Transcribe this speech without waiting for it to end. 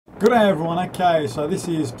Good day everyone. Okay, so this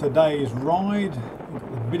is today's ride. I've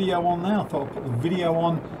got the video on now. I thought I'd put the video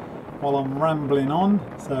on while I'm rambling on.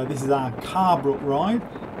 So this is our Carbrook ride.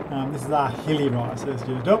 This is our hilly ride. So it's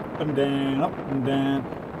just up and down,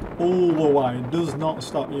 all the way. It does not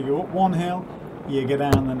stop. You go up one hill, you go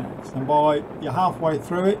down the next. And by you're halfway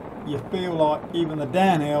through it, you feel like even the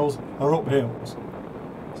downhills are up hills.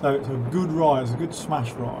 So it's a good ride, it's a good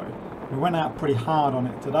smash ride. We went out pretty hard on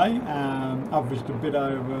it today, averaged a bit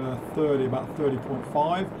over 30, about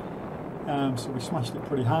 30.5, so we smashed it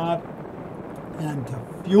pretty hard. And to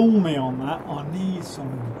fuel me on that, I need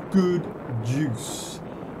some good juice.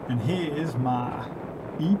 And here's my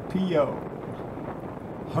EPO,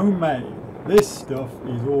 homemade. This stuff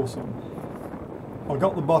is awesome. I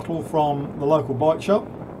got the bottle from the local bike shop,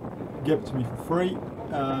 gave it to me for free.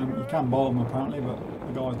 You can buy them apparently, but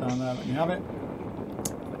the guys down there let me have it.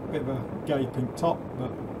 Bit of a gaping top,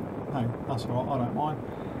 but hey, that's alright, I don't mind.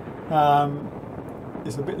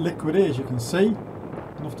 It's a bit liquidy, as you can see,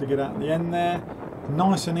 enough to get out the end there.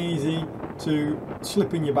 Nice and easy to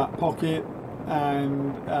slip in your back pocket,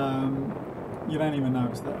 and you don't even know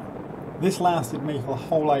it's there. This lasted me for the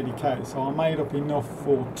whole 80k, so I made up enough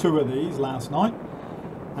for 2 of these last night,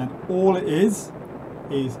 and all it is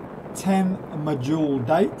 10 medjool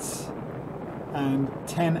dates and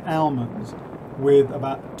 10 almonds, with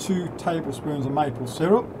about 2 tablespoons of maple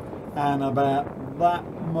syrup and about that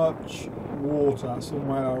much water,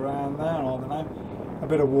 somewhere around there, I don't know, a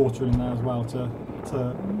bit of water in there as well to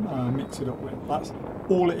mix it up with. That's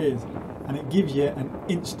all it is, and it gives you an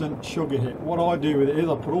instant sugar hit. What I do with it is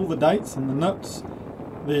I put all the dates and the nuts,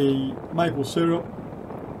 the maple syrup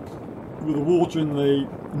with the water in the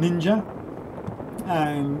Ninja,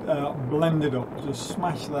 and blend it up. Just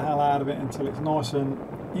smash the hell out of it until it's nice and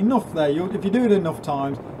enough there. If you do it enough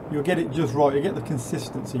times, you'll get it just right. You get the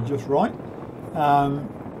consistency just right. I'll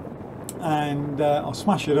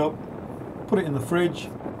smash it up, put it in the fridge,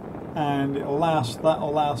 and it'll last.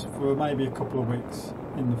 That'll last for maybe a couple of weeks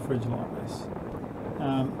in the fridge like this.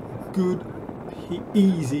 Good,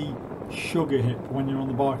 easy sugar hit when you're on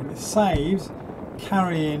the bike, and it saves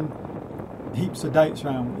carrying heaps of dates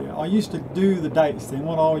around with you. I used to do the dates thing.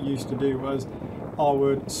 What I used to do was I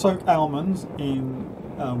would soak almonds in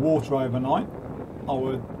water overnight. I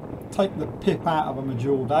would take the pip out of a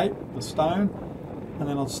medjool date, the stone, and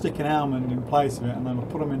then I'd stick an almond in place of it, and then I'd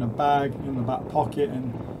put them in a bag in the back pocket,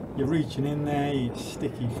 and you're reaching in there, you get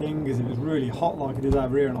sticky fingers. If it's really hot like it is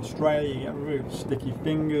over here in Australia, you get real sticky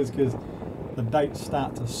fingers because the dates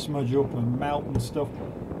start to smudge up and melt and stuff.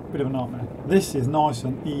 Bit of a nightmare. This is nice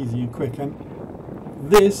and easy and quick, and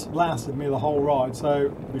this lasted me the whole ride.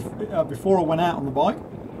 So before I went out on the bike,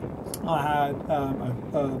 I had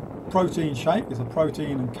a protein shake. It's a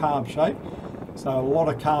protein and carb shake, so a lot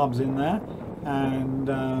of carbs in there, and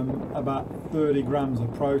about 30 grams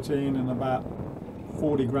of protein and about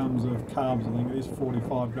 40 grams of carbs. I think it is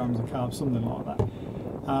 45 grams of carbs, something like that.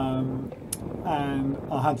 And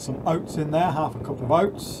I had some oats in there, half a cup of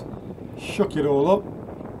oats, shook it all up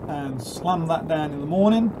and slammed that down in the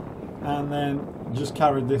morning, and then just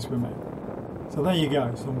carried this with me. So there you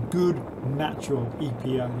go, some good natural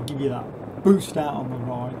EPO to give you that boost out on the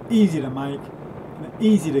ride. Easy to make, and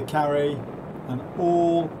easy to carry, and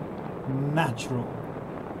all natural.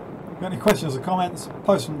 Got any questions or comments?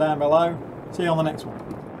 Post them down below. See you on the next one.